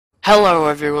Hello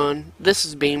everyone, this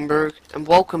is Beanberg, and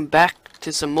welcome back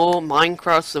to some more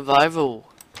Minecraft Survival.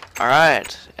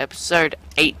 Alright, episode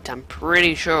 8, I'm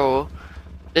pretty sure.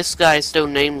 This guy is still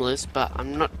nameless, but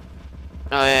I'm not...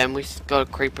 Oh yeah, and we got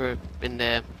a creeper in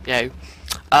there, yeah.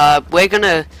 We're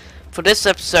gonna... For this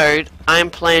episode, I'm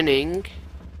planning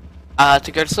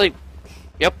to go to sleep.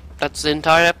 Yep, that's the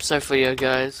entire episode for you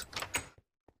guys.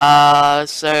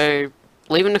 So...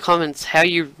 Leave in the comments how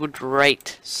you would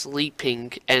rate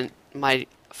sleeping and my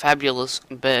fabulous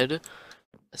bed.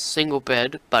 A single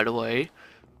bed, by the way.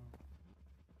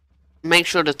 Make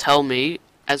sure to tell me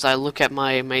as I look at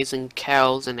my amazing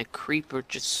cows and a creeper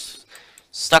just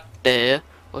stuck there,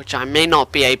 which I may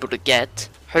not be able to get.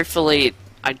 Hopefully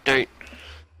I don't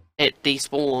it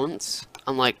despawns,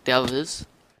 unlike the others.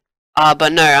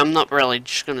 But no, I'm not really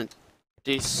just gonna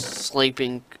do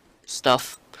sleeping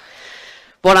stuff.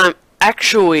 What I'm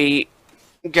actually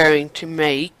going to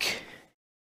make,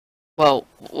 well,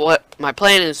 what my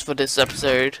plan is for this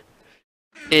episode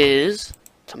is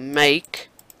to make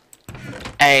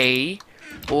a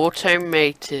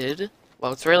automated,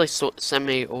 well, it's really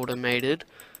semi-automated,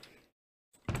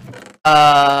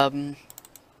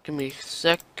 give me a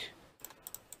sec,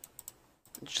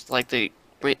 just like to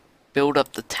build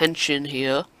up the tension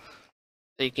here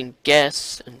so you can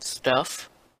guess and stuff.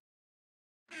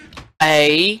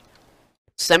 A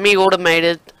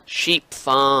semi-automated sheep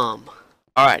farm.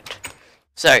 Alright,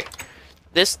 so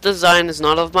this design is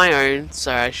not of my own,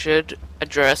 so I should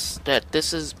address that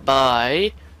this is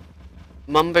by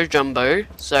Mumbo Jumbo.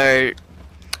 So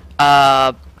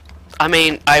I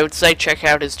mean, I would say check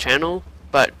out his channel,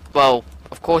 but well,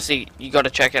 of course you gotta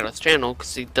check out his channel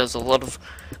because he does a lot of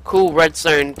cool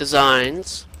redstone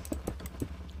designs,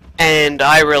 and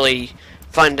I really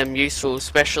find them useful,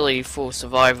 especially for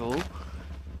survival.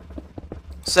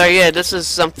 So yeah, this is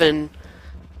something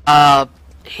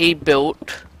he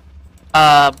built,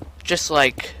 just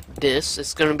like this.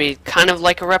 It's gonna be kind of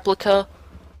like a replica.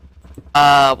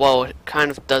 Well, it kind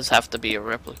of does have to be a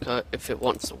replica if it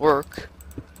wants to work.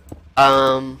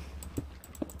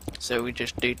 So we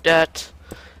just do that.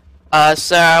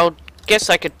 So I guess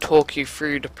I could talk you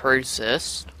through the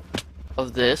process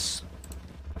of this.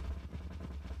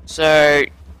 So,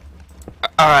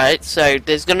 alright, so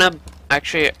there's gonna...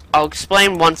 Actually, I'll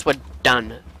explain once we're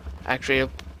done. Actually,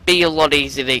 it'll be a lot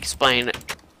easier to explain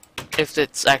if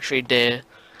it's actually there.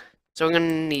 So we're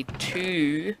gonna need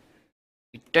two...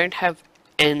 We don't have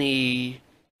any...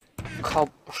 I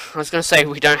was gonna say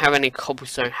we don't have any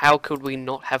cobblestone. How could we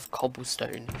not have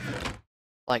cobblestone?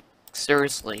 Like,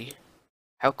 seriously.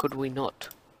 How could we not?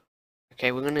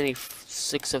 Okay, we're gonna need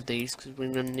 6 of these, because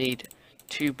we're gonna need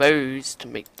 2 bows to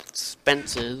make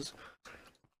dispensers.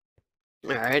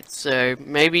 Alright, so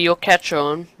maybe you'll catch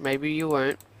on, maybe you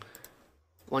won't.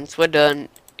 Once we're done,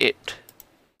 it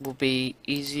will be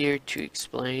easier to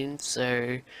explain,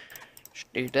 so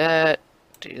just do that,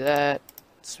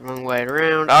 it's the wrong way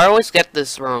around. I always get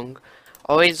this wrong.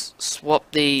 Always swap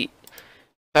the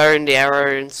bow and the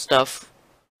arrow and stuff,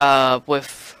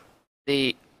 with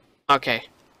the... Okay,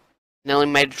 nearly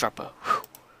made a dropper. Whew.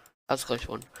 That was a close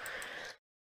one.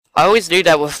 I always do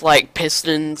that with, like,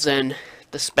 pistons and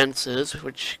dispensers,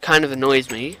 which kind of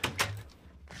annoys me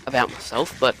about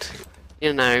myself, but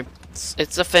you know,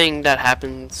 it's a thing that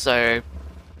happens, so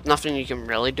nothing you can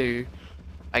really do,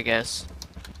 I guess.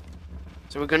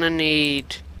 So we're gonna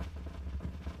need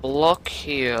block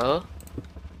here,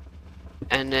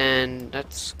 and then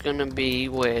that's gonna be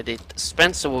where the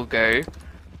dispenser will go,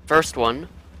 first one,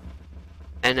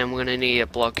 and then we're gonna need a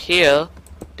block here,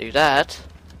 do that.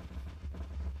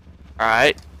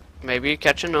 Alright. Maybe you're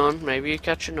catching on, maybe you're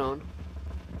catching on.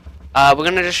 We're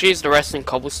gonna just use the rest in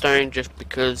cobblestone just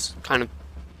because kind of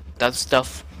does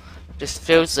stuff. Just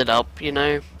fills it up, you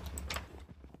know.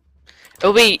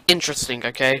 It'll be interesting,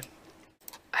 okay?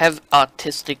 Have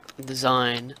artistic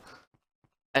design,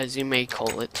 as you may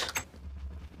call it.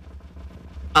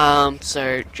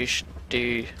 So just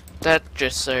do that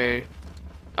just so...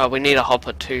 Oh, we need a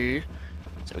hopper too.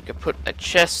 So we could put a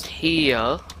chest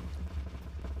here.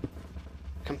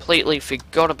 Completely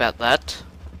forgot about that.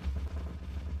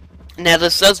 Now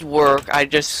this does work, I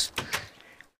just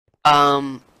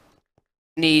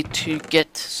need to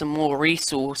get some more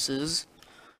resources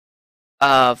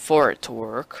for it to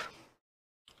work.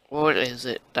 What is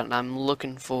it that I'm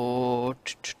looking for?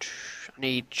 I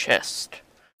need chest.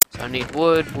 So I need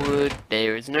wood,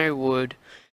 there is no wood.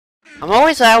 I'm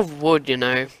always out of wood, you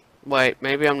know. Wait,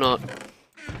 maybe I'm not.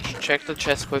 Just check the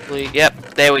chest quickly.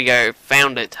 Yep, there we go,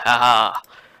 found it, haha.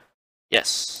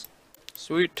 Yes.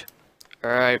 Sweet.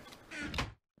 Alright.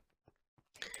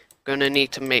 Gonna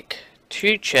need to make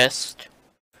 2 chests.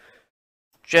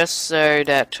 just so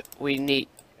that we need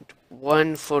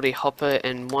one for the hopper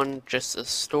and one just to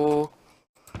store.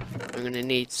 We're gonna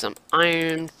need some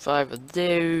iron, 5 of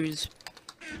those.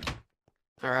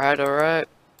 Alright, alright.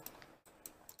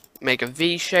 Make a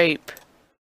V shape.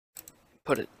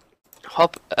 Put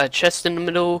a chest in the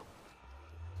middle.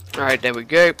 Alright, there we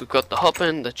go. We've got the hopper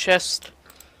and the chest.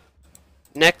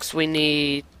 Next we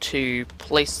need to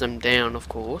place them down, of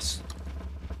course.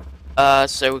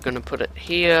 So we're gonna put it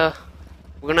here.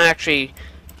 We're gonna actually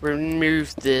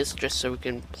remove this just so we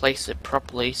can place it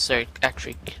properly so it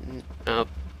actually can...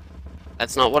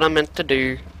 that's not what I meant to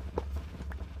do.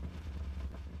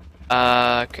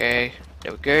 Okay,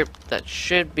 there we go. That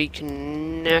should be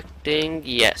connecting.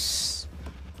 Yes.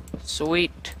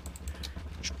 Sweet.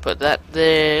 Just put that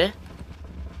there.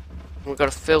 We've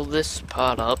got to fill this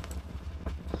part up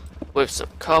with some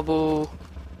cobble.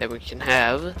 Then we can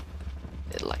have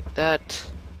it like that.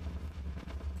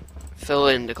 Fill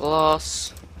in the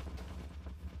glass.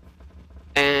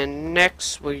 And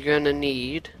next we're gonna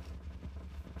need,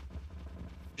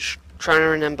 just trying to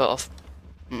remember off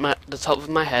the top of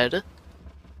my head,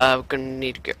 we're gonna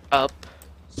need to go up,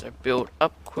 so build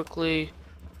up quickly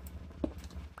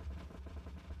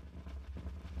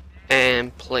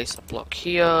and place a block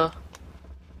here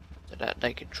so that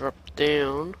they could drop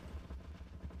down.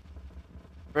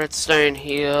 Redstone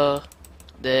here,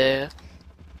 there.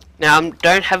 Now I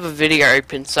don't have a video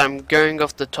open, so I'm going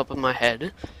off the top of my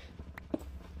head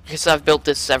because I've built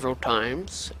this several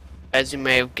times, as you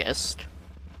may have guessed.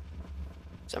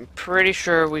 So I'm pretty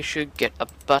sure we should get a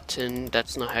button.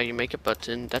 That's not how you make a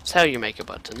button. That's how you make a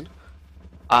button.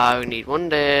 We need one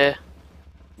there,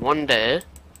 one there.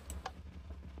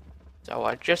 So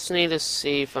I just need to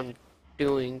see if I'm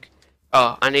doing...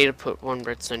 Oh, I need to put one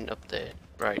redstone up there.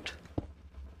 Right.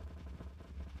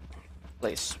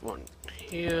 Place one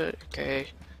here, okay.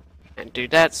 And do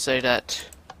that so that...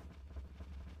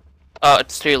 Oh,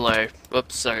 it's too low.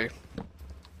 Whoops, sorry.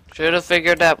 Should have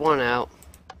figured that one out.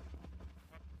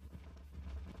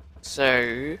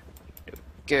 So,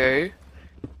 go.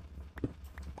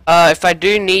 If I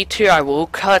do need to, I will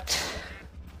cut.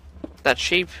 That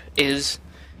sheep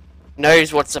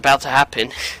knows what's about to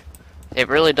happen. It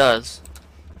really does.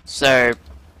 So,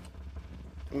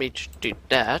 let me just do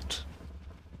that.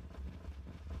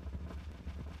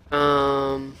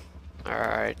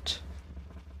 Alright.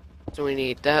 So we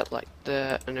need that like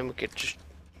that, and then we could just,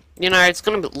 you know, it's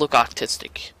gonna look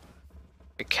artistic.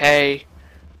 Okay.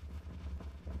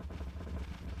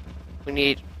 We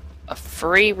need a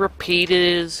 3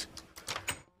 repeaters.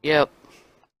 Yep.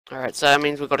 Alright, so that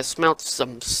means we've got to smelt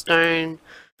some stone.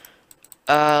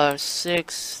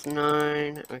 6,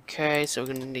 9. Okay, so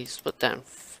we're gonna need to split that in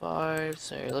 5.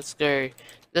 So let's go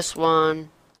this one.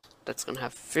 That's gonna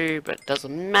have food, but it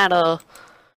doesn't matter.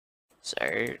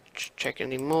 So check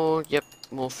any more. Yep,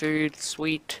 more food.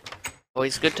 Sweet.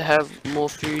 Always good to have more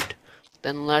food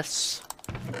than less.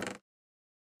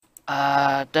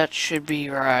 That should be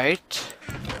right.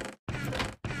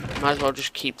 Might as well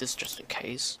just keep this just in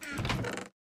case.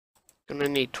 Gonna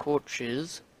need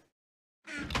torches.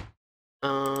 2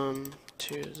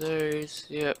 of those.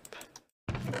 Yep.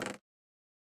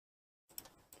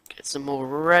 Get some more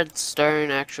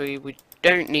redstone. Actually, we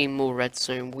don't need more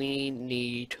redstone. We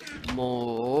need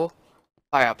more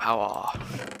firepower.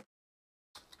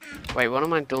 Wait, what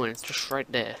am I doing? It's just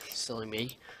right there. Silly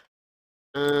me.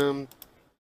 Alright,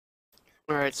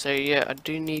 so yeah, I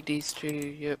do need these 2.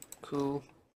 Yep, cool.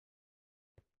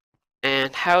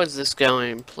 And how is this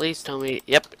going? Please tell me.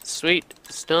 Yep, sweet.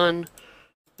 It's done.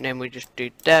 And then we just do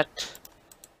that.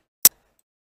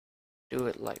 Do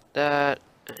it like that.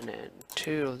 And then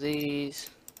 2 of these.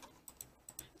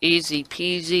 Easy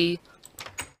peasy.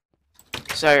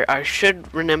 So I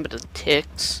should remember the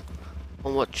ticks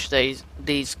on which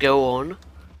these go on.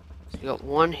 So you got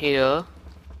 1 here.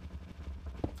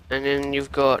 And then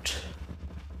you've got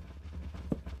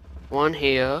 1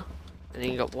 here. And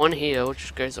then you got 1 here,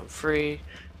 which goes on 3.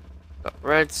 Got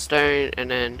redstone, and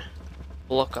then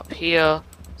block up here.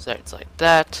 So it's like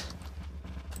that.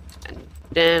 And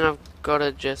then I've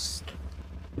gotta just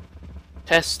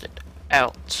test it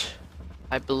out,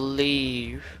 I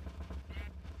believe.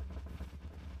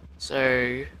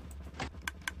 So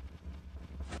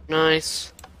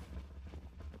nice.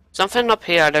 Something up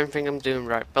here I don't think I'm doing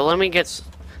right, but let me get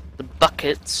the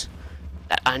buckets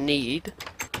that I need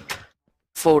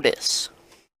for this.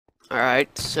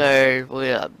 Alright, so we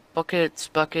have buckets,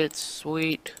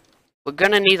 sweet. We're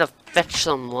gonna need to fetch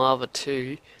some lava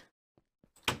too.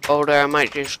 Although I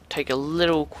might just take a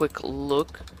little quick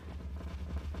look.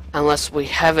 Unless we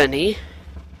have any.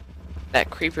 That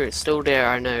creeper is still there,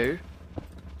 I know.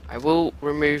 I will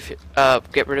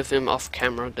get rid of him off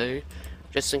camera though,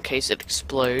 just in case it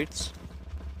explodes.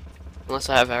 Unless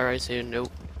I have arrows here,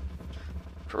 nope.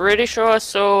 Pretty sure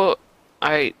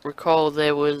I recall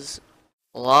there was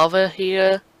lava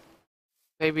here.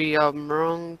 Maybe I'm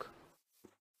wrong.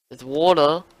 There's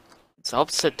water. It's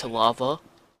opposite to lava.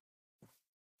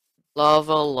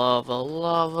 Lava, lava,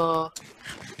 lava.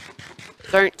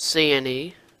 Don't see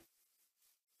any.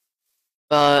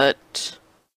 But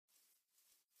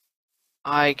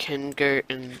I can go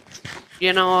and...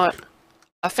 You know what?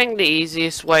 I think the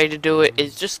easiest way to do it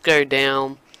is just go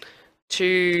down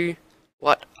to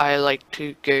what I like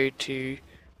to go to,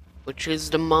 which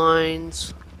is the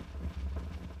mines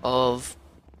of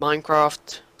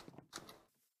Minecraft.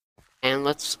 And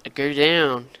let's go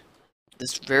down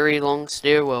this very long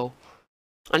stairwell.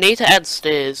 I need to add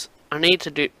stairs. I need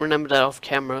to remember that off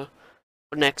camera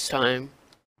for next time.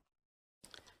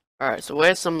 Alright, so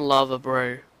where's some lava,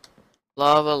 bro?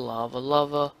 Lava, lava,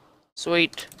 lava.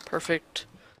 Sweet. Perfect.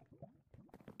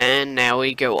 And now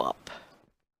we go up.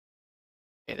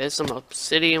 Okay, there's some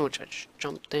obsidian, which I just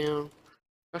jumped down.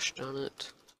 Rushed on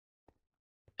it.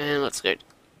 And let's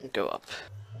go up.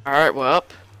 Alright, we're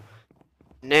up.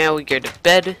 Now we go to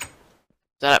bed.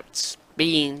 That's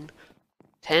been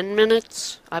 10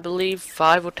 minutes, I believe.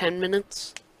 5 or 10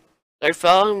 minutes so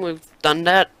far, and we've done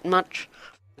that much.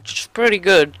 Which is pretty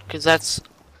good, because that's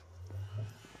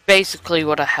basically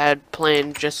what I had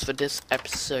planned just for this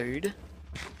episode.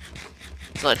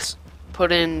 So let's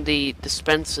put in the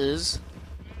dispensers.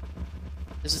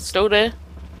 Is it still there?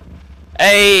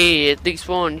 Hey, it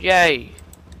despawned, yay!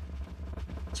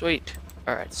 Sweet.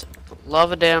 Alright, so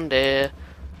lava down there.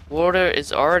 Water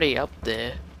is already up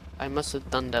there. I must have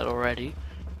done that already.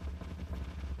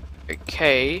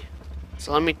 Okay.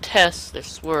 So let me test if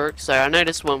this works. So I know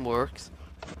this one works.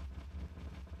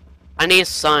 I need a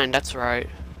sign, that's right.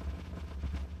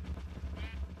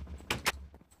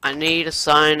 I need a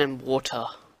sign and water.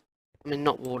 I mean,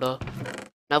 not water.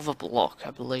 Another block,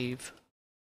 I believe.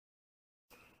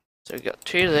 So we got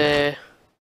 2 there.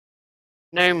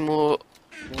 No more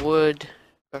wood.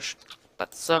 Gosh,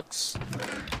 that sucks.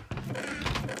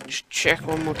 Just check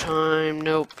one more time.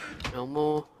 Nope. No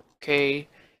more. Okay.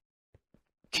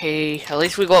 Okay. At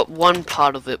least we got one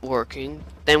part of it working.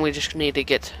 Then we just need to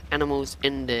get animals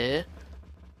in there.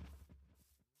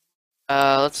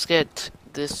 Let's get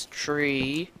this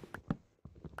tree.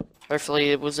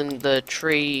 Hopefully it wasn't the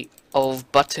tree of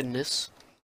buttonness.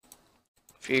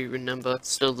 If you remember, it's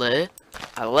still there.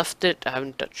 I left it. I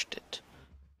haven't touched it.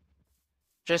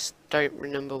 Just don't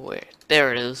remember where.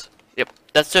 There it is. Yep.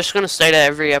 That's just gonna stay there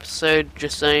every episode.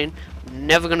 Just saying.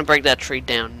 Never gonna break that tree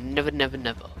down. Never, never,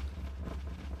 never.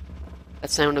 That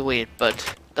sounded weird,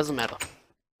 but doesn't matter.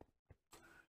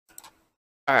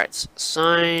 Alright,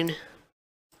 sign.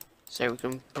 So we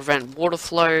can prevent water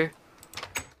flow.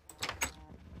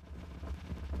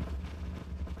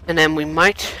 And then we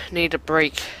might need to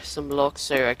break some blocks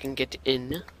so I can get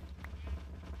in.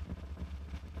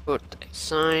 Put a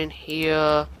sign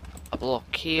here, a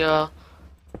block here,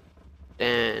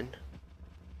 then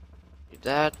do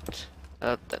that.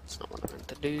 That's not what I meant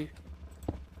to do.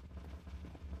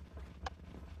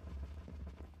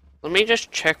 Let me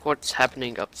just check what's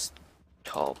happening up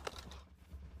top,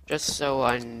 just so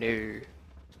I knew.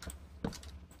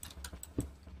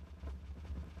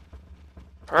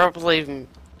 Probably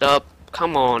up.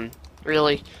 Come on,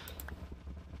 really?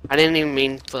 I didn't even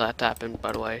mean for that to happen,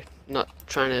 by the way. Not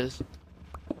trying to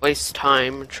waste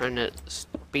time, trying to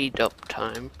speed up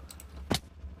time.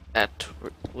 That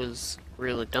was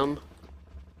really dumb.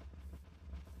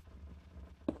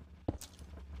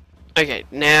 Okay,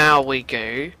 now we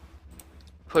go.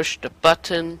 Push the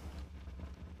button.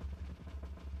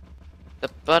 The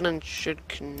button should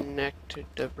connect to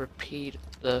the repeat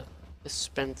of the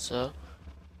dispenser.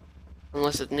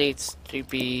 Unless it needs to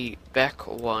be back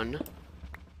 1.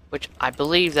 Which I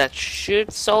believe that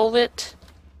should solve it.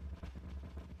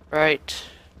 Right.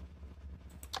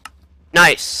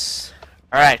 Nice.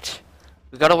 Alright.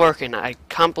 We got it working. I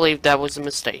can't believe that was a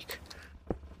mistake.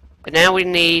 But now we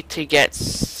need to get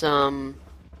some...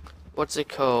 What's it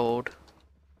called?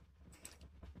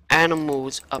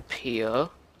 Animals up here.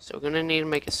 So we're gonna need to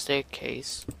make a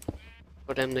staircase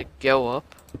for them to go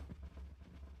up.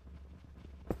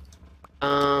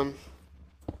 I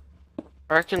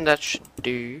reckon that should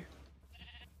do.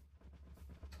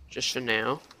 Just for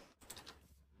now.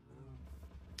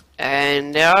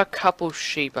 And there are a couple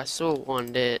sheep. I saw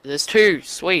one there. There's 2.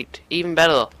 Sweet. Even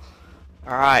better.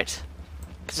 Alright.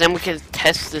 Because then we can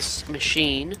test this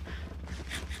machine.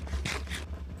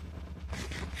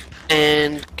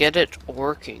 And get it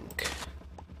working.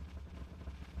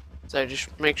 So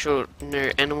just make sure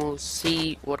no animals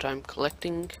see what I'm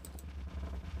collecting.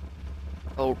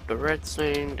 Hold the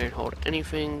redstone, don't hold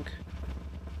anything.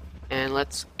 And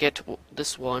let's get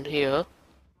this one here.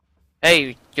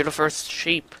 Hey, you're the first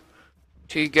sheep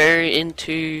to go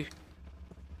into...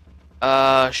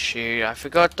 shoot, I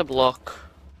forgot the block.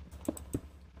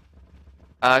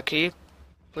 Can you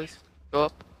please go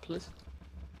up, please?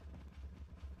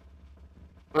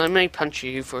 Let me punch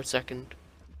you for a second.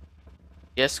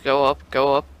 Yes, go up,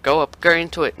 go up, go up, go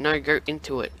into it. No, go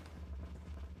into it.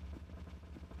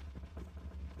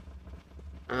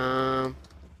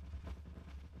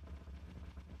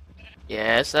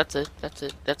 Yes, that's it, that's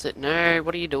it, that's it. No,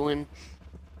 what are you doing?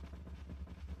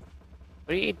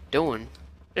 What are you doing?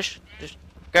 Just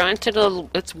go into the,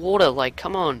 it's water, like,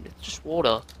 come on, it's just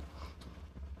water.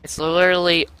 It's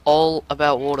literally all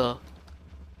about water.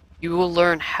 You will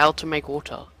learn how to make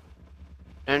water.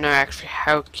 I don't know actually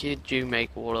how could you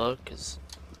make water, because...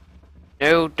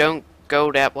 No, don't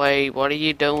go that way, what are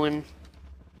you doing?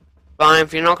 Fine,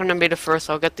 if you're not gonna be the first,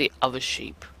 I'll get the other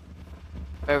sheep.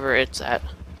 Wherever it's at.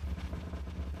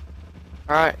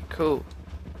 Alright, cool.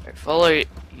 Right, follow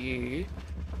you.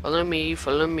 Follow me,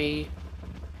 follow me.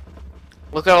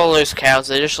 Look at all those cows,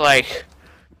 they're just like...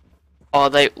 Oh,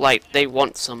 they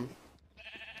want some.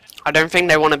 I don't think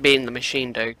they want to be in the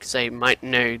machine though, because they might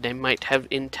know, they might have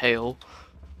intel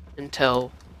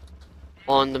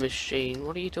on the machine.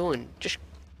 What are you doing? Just,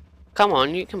 come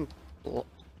on, you can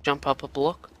jump up a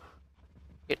block.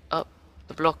 Get up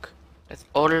the block. That's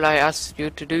all I asked you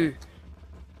to do.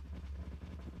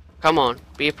 Come on,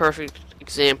 be a perfect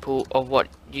example of what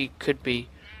you could be,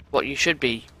 what you should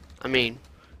be. I mean,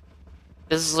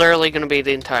 this is literally going to be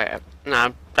the entire...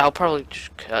 Nah, I'll probably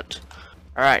just cut.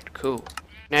 Alright, cool.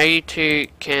 Now you two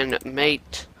can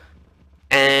mate,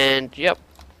 and yep.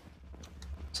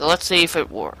 So let's see if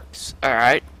it works.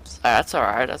 Alright, that's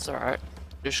alright, that's alright.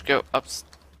 Just go up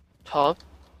top,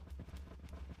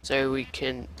 so we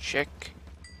can check.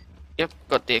 Yep,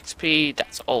 got the XP,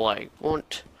 that's all I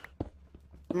want.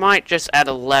 Might just add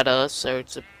a ladder, so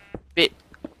it's a bit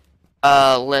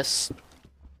less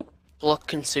block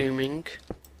consuming.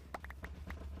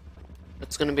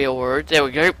 It's gonna be a word. There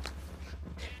we go.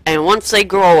 And once they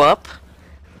grow up,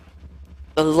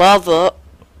 the lava,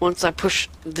 once I push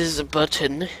this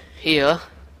button here,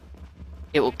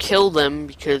 it will kill them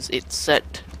because it's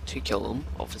set to kill them,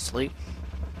 obviously.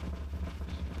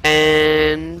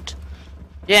 And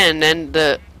yeah, and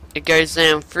then it goes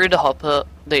down through the hopper.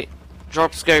 The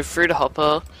drops go through the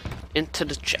hopper into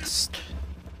the chest.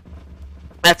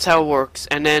 That's how it works.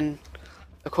 And then,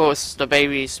 of course, the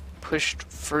baby's pushed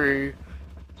through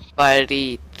by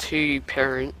the two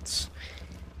parents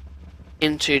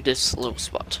into this little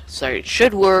spot. So it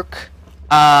should work.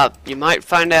 You might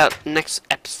find out next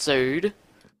episode.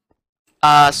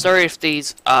 Sorry if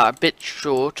these are a bit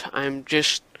short. I'm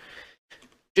just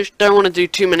don't want to do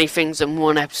too many things in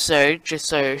one episode, just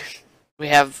so we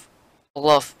have a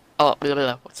lot of, oh, blah,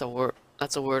 blah, what's a word?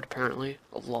 That's a word apparently.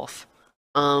 A lot.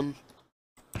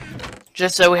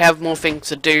 Just so we have more things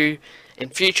to do in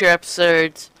future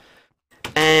episodes.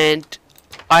 And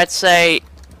I'd say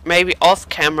maybe off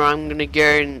camera I'm gonna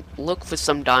go and look for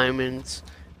some diamonds.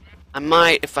 I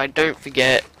might if I don't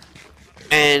forget.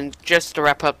 And just to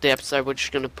wrap up the episode, we're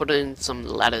just gonna put in some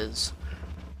ladders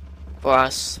for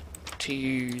us to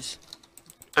use.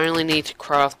 I only need to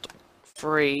craft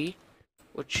 3,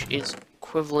 which is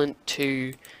equivalent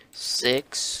to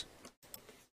 6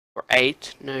 or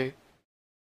 8. No,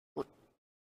 what?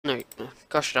 No,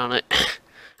 gosh darn it!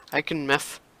 I can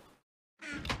math.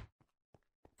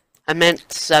 I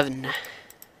meant 7.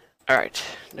 Alright,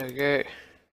 there we go.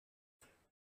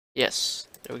 Yes,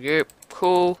 there we go.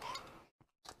 Cool.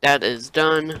 That is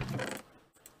done.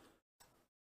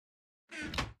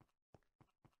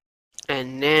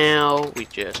 And now we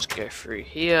just go through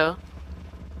here.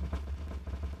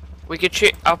 We could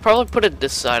I'll probably put it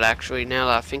this side actually, now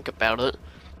that I think about it.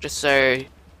 Just so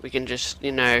we can just,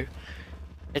 you know,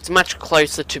 it's much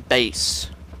closer to base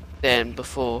than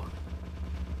before.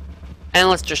 And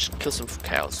let's just kill some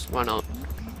cows, why not?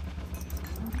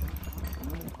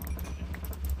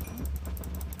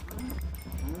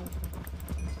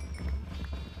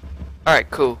 Alright,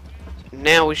 cool.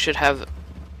 Now we should have...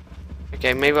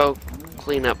 Okay, maybe I'll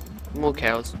clean up more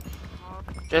cows.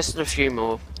 Just a few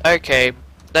more. Okay,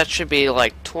 that should be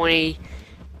like 20...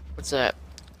 What's that?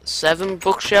 7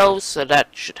 bookshelves, so that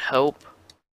should help.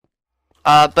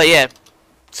 But yeah.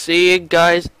 See you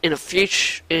guys in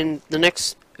the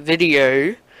next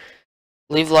video.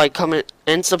 Leave a like, comment,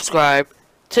 and subscribe.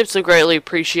 Tips are greatly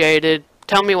appreciated.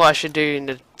 Tell me what I should do in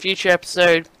the future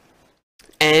episode.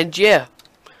 And yeah.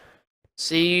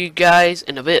 See you guys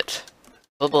in a bit.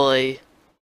 Bye bye.